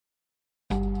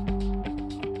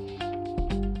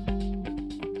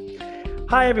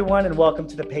Hi, everyone, and welcome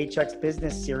to the Paychex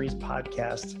Business Series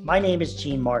podcast. My name is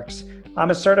Gene Marks. I'm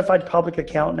a certified public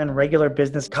accountant and regular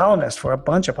business columnist for a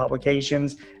bunch of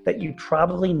publications that you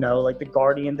probably know, like The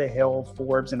Guardian, The Hill,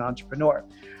 Forbes, and Entrepreneur.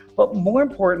 But more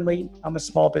importantly, I'm a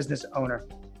small business owner.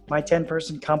 My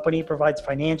 10-person company provides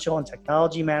financial and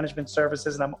technology management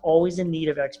services, and I'm always in need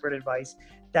of expert advice.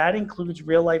 That includes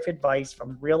real-life advice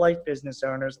from real-life business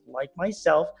owners like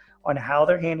myself on how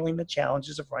they're handling the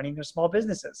challenges of running their small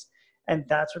businesses. And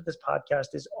that's what this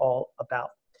podcast is all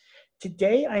about.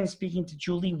 Today, I'm speaking to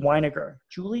Julie Weiniger.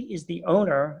 Julie is the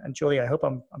owner, and Julie, I hope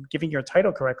I'm giving your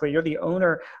title correctly. You're the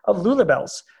owner of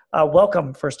Lulabells.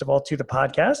 Welcome, first of all, to the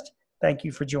podcast. Thank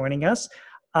you for joining us.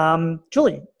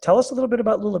 Julie, tell us a little bit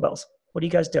about Lulabells. What do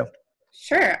you guys do?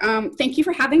 Sure. Thank you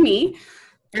for having me.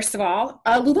 First of all,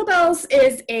 Lulabells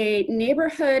is a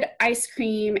neighborhood ice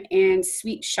cream and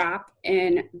sweet shop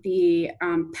in the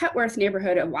Petworth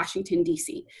neighborhood of Washington,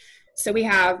 D.C. So we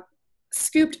have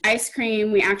scooped ice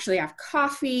cream, we actually have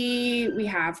coffee, we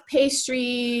have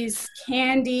pastries,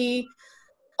 candy,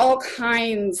 all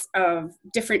kinds of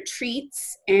different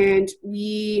treats, and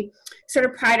we sort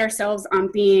of pride ourselves on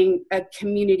being a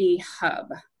community hub.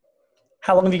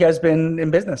 How long have you guys been in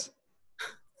business?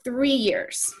 3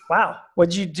 years. Wow. What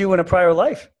did you do in a prior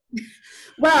life?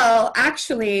 Well,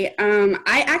 actually,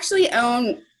 I actually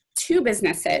own two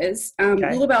businesses. Okay.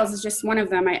 Lulabells is just one of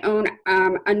them. I own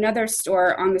another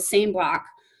store on the same block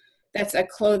that's a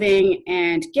clothing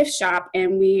and gift shop,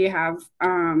 and we have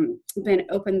been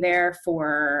open there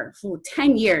for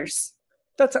 10 years.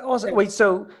 That's awesome. Wait,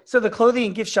 so the clothing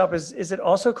and gift shop, is it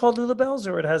also called Lulabells,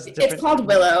 or it has different? It's called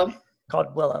Willow.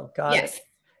 Called Willow. Got Yes. it.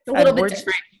 It's a little bit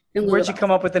different than Lulabells. Where'd you come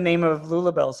up with the name of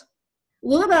Lulabells?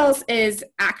 Lulabells is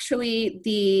actually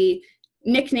the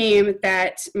nickname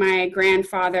that my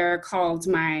grandfather called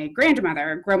my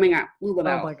grandmother growing up,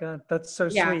 Lulabelle. Oh my God, that's so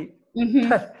Yeah. sweet. Mm-hmm.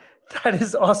 That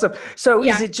is awesome. So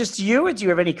Yeah. is it just you, or do you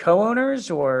have any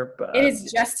co-owners, or? It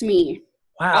is just me.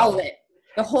 Wow. All of it.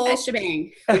 The whole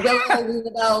shebang. The Willow,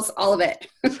 Lulabells, all of it.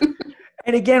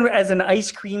 And again, as an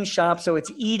ice cream shop, so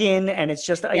it's eat-in and it's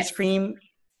just ice Yes. cream?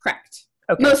 Correct.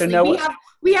 Okay, Mostly. so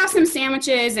We have some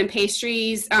sandwiches and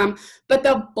pastries, but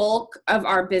the bulk of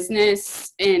our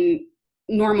business in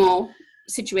normal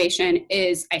situation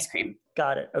is ice cream.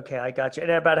 Got it. Okay, I got you.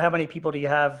 And about how many people do you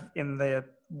have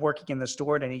working in the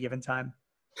store at any given time?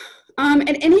 At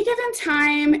any given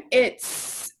time,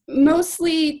 it's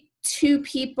mostly 2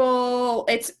 people.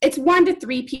 It's 1 to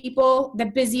 3 people. The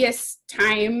busiest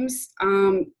times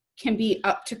can be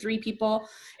up to 3 people.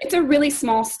 It's a really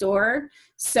small store,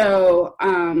 so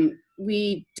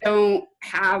we don't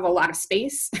have a lot of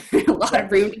space, a lot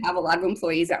of room to have a lot of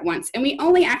employees at once. And we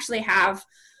only actually have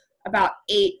about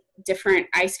 8 different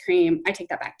I take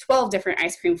that back, 12 different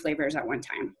ice cream flavors at one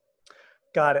time.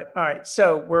 Got it. All right.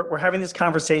 So we're having this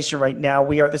conversation right now.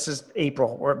 This is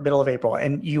April, we're middle of April,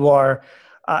 and you are,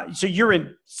 so you're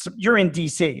in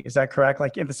DC, is that correct?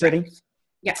 Like in the city? Right.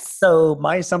 Yes. So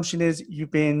my assumption is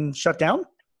you've been shut down?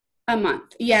 A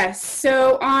month. Yes.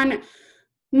 So on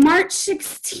March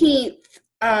 16th,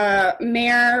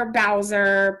 Mayor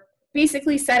Bowser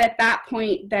basically said at that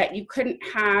point that you couldn't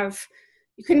have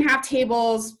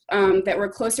tables that were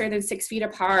closer than 6 feet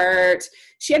apart.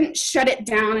 She hadn't shut it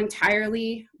down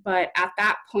entirely, but at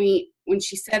that point, when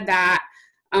she said that,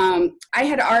 I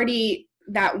had already,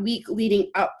 that week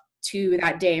leading up to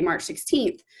that day, March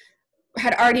 16th,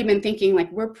 had already been thinking, like,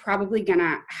 we're probably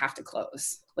gonna have to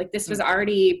close. Like, this was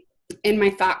already in my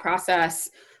thought process,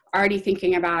 already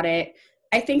thinking about it.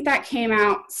 I think that came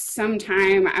out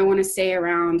sometime, I want to say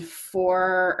around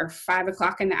 4 or 5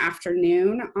 o'clock in the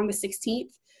afternoon on the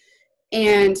 16th.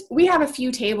 And we have a few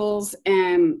tables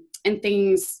and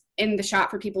things in the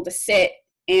shop for people to sit.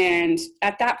 And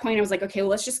at that point, I was like, okay,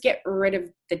 well, let's just get rid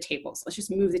of the tables. Let's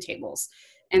just move the tables.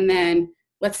 And then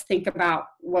let's think about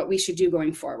what we should do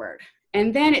going forward.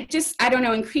 And then it just, I don't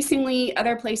know, increasingly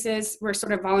other places were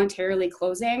sort of voluntarily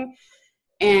closing.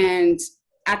 And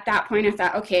at that point, I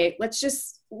thought, okay, we're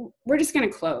just going to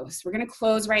close. We're going to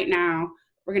close right now.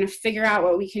 We're going to figure out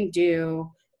what we can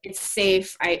do. It's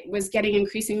safe. I was getting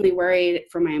increasingly worried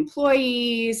for my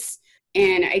employees,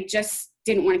 and I just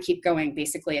didn't want to keep going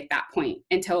basically at that point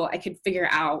until I could figure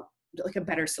out like a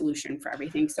better solution for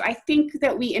everything. So I think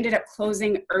that we ended up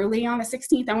closing early on the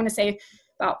 16th. I want to say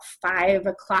about 5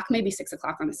 o'clock, maybe 6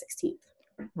 o'clock on the 16th.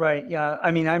 Right. Yeah.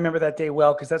 I mean, I remember that day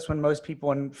well, because that's when most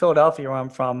people in Philadelphia, where I'm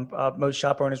from, most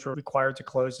shop owners were required to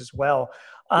close as well.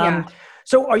 Yeah.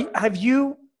 So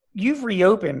you've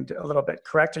reopened a little bit,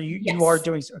 correct? Yes. You are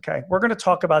doing, okay. We're going to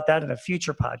talk about that in a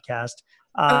future podcast.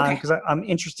 Okay. because I'm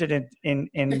interested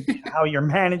in how you're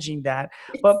managing that.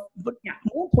 But Yeah.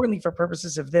 more importantly, for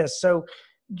purposes of this, so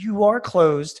you are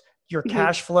closed. Your Mhm.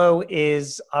 cash flow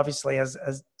is obviously has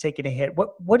taken a hit.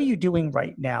 What are you doing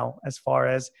right now as far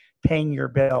as paying your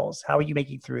bills? How are you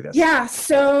making through this? Yeah.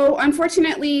 So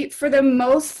unfortunately, for the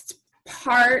most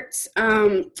part,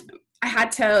 I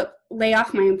had to lay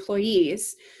off my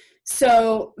employees.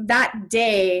 So that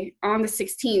day on the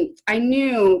 16th, I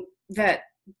knew that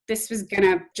this was going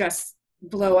to just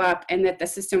blow up and that the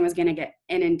system was going to get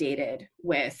inundated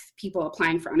with people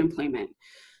applying for unemployment.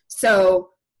 So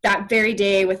that very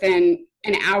day, within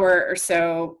an hour or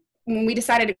so, when we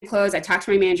decided to close, I talked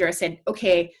to my manager. I said,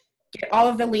 okay, get all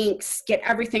of the links, get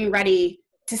everything ready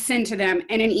to send to them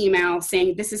in an email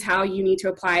saying, this is how you need to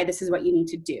apply. This is what you need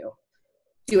to do.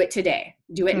 Do it today.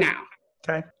 Do it now.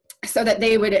 Okay. So that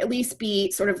they would at least be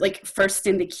sort of like first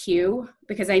in the queue,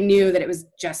 because I knew that it was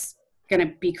just going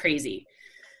to be crazy.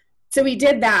 So we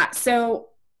did that. So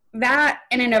that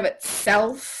in and of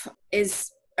itself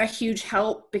is a huge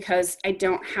help because I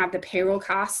don't have the payroll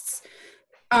costs.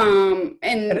 And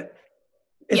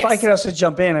if I could also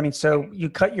jump in, I mean, so you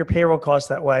cut your payroll costs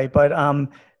that way, but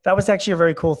that was actually a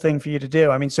very cool thing for you to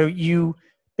do. I mean, so you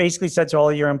basically said to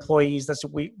all your employees, "That's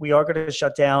we are going to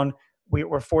shut down.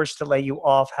 We're forced to lay you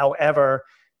off. However,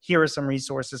 here are some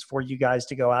resources for you guys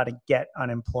to go out and get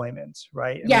unemployment."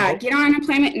 Right? Yeah, get on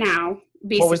unemployment now.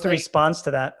 Basically, what was the response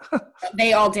to that?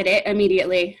 They all did it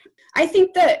immediately. I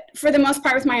think that for the most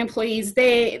part with my employees,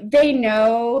 they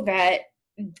know that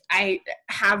I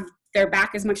have their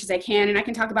back as much as I can. And I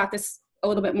can talk about this a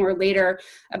little bit more later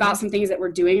about some things that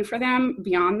we're doing for them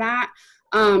beyond that.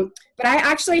 But I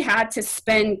actually had to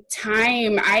spend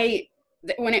time.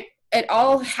 When it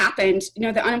all happened,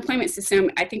 the unemployment system,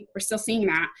 I think we're still seeing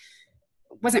that,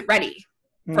 wasn't ready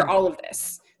for all of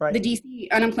this. Right. The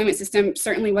DC unemployment system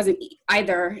certainly wasn't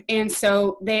either. And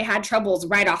so they had troubles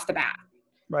right off the bat.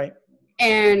 Right.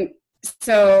 And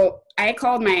so I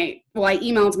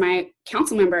emailed my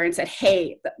council member and said,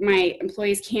 hey, my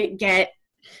employees can't get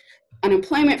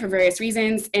unemployment for various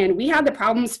reasons. And we had the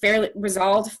problems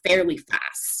resolved fairly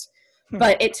fast.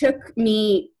 But it took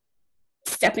me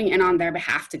stepping in on their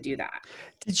behalf to do that.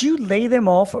 Did you lay them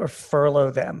off or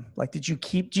furlough them? Like, do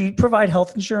you provide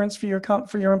health insurance for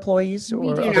your employees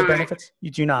or other benefits? You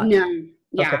do not? No.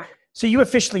 Yeah. Okay. So you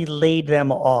officially laid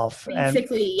them off.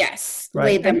 Basically, yes. Right?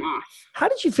 Laid them off. How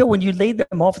did you feel when you laid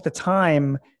them off at the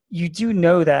time? You do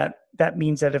know that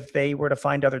means that if they were to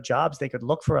find other jobs, they could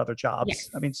look for other jobs. Yes.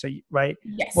 I mean, right?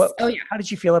 Yes. How did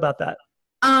you feel about that?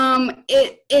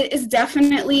 It is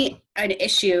definitely an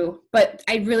issue, but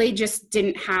I really just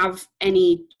didn't have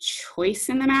any choice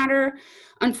in the matter,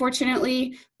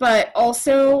 unfortunately. But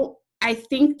also, I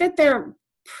think that they're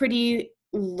pretty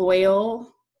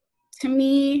loyal to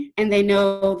me, and they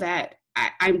know that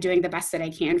I'm doing the best that I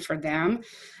can for them.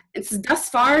 And so thus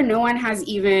far, no one has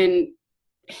even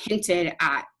hinted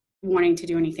at wanting to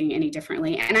do anything any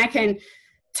differently. And I can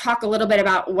talk a little bit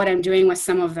about what I'm doing with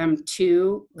some of them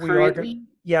too currently.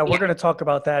 We're going to talk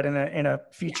about that in a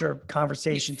future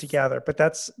conversation together, but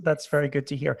that's very good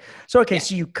to hear. So,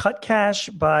 so you cut cash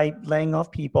by laying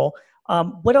off people.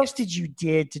 What else did you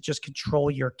did to just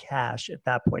control your cash at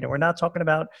that point? And we're not talking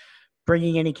about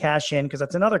bringing any cash in because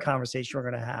that's another conversation we're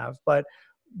going to have, but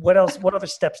what else, what other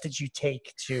steps did you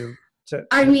take to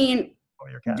I mean,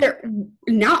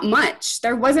 not much.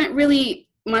 There wasn't really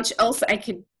much else I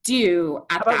could do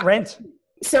at that. How about rent?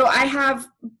 So I have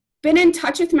been in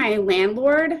touch with my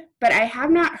landlord, but I have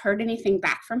not heard anything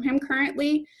back from him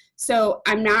currently. So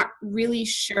I'm not really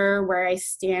sure where I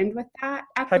stand with that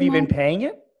at the moment. Have you been paying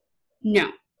it?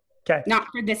 No. Okay. Not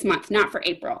for this month, not for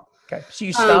April. Okay. So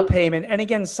you stop payment. And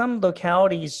again, some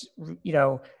localities,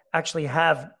 actually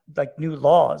have like new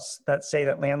laws that say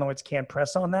that landlords can't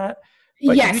press on that.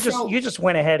 But you just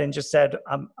went ahead and just said,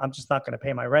 I'm just not going to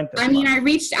pay my rent this month. I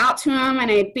reached out to him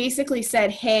and I basically said,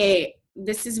 hey,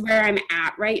 this is where I'm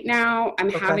at right now. I'm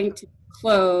having to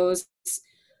close.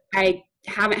 I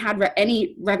haven't had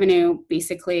any revenue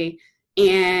basically.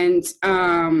 And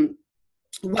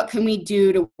what can we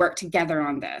do to work together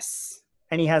on this?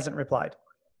 And he hasn't replied.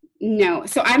 No.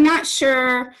 So I'm not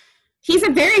sure. He's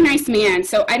a very nice man.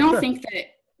 So I don't think that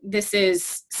this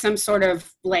is some sort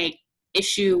of like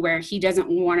issue where he doesn't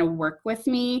want to work with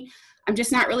me. I'm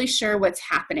just not really sure what's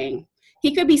happening.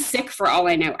 He could be sick for all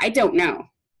I know. I don't know.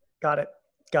 Got it.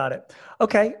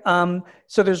 Okay.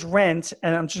 So there's rent,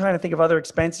 and I'm just trying to think of other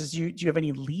expenses. Do you have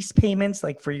any lease payments,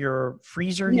 like for your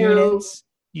freezer units?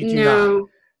 You do not.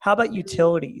 How about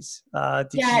utilities?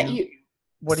 What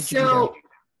did you do?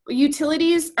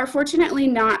 Utilities are fortunately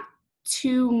not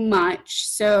too much.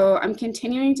 So I'm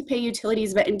continuing to pay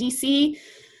utilities, but in DC,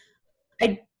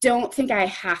 I don't think I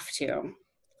have to.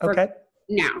 Okay.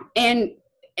 Now. And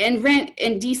rent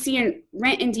in DC and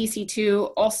rent in DC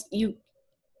too. Also, you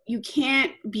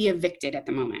can't be evicted at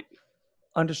the moment.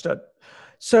 Understood.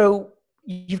 So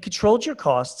you've controlled your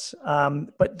costs,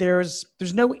 but there's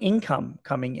no income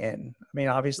coming in. I mean,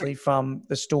 obviously from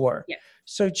the store. Yeah.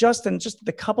 So Justin, just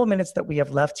the couple minutes that we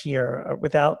have left here,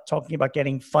 without talking about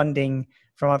getting funding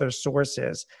from other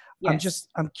sources, Yes.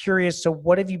 I'm curious. So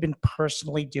what have you been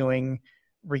personally doing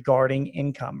regarding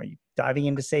income? Are you diving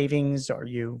into savings? Are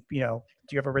you, do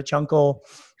you have a rich uncle?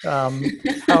 How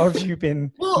have you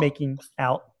been making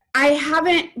out? I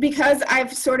haven't, because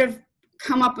I've sort of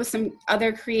come up with some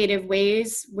other creative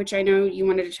ways, which I know you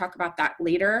wanted to talk about that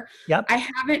later. Yep. I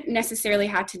haven't necessarily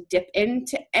had to dip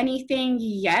into anything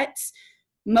yet,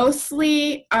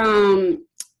 mostly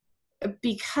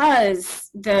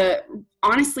because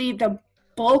honestly, the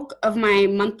bulk of my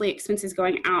monthly expenses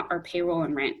going out are payroll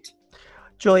and rent.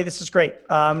 Julie, this is great.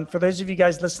 For those of you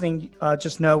guys listening,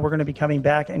 just know we're going to be coming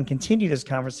back and continue this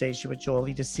conversation with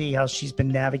Julie to see how she's been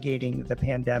navigating the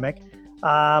pandemic.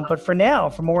 But for now,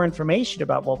 for more information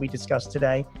about what we discussed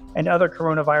today and other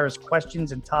coronavirus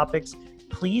questions and topics,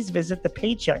 please visit the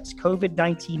Paychex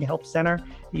COVID-19 Help Center.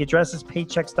 The address is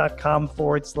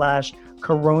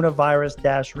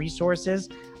paychex.com/coronavirus-resources.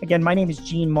 Again, my name is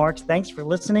Gene Marks. Thanks for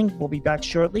listening. We'll be back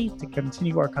shortly to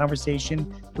continue our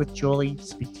conversation with Julie.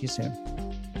 Speak to you soon.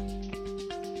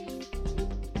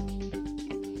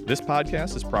 This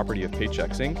podcast is property of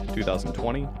Paychex Inc.,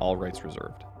 2020, all rights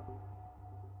reserved.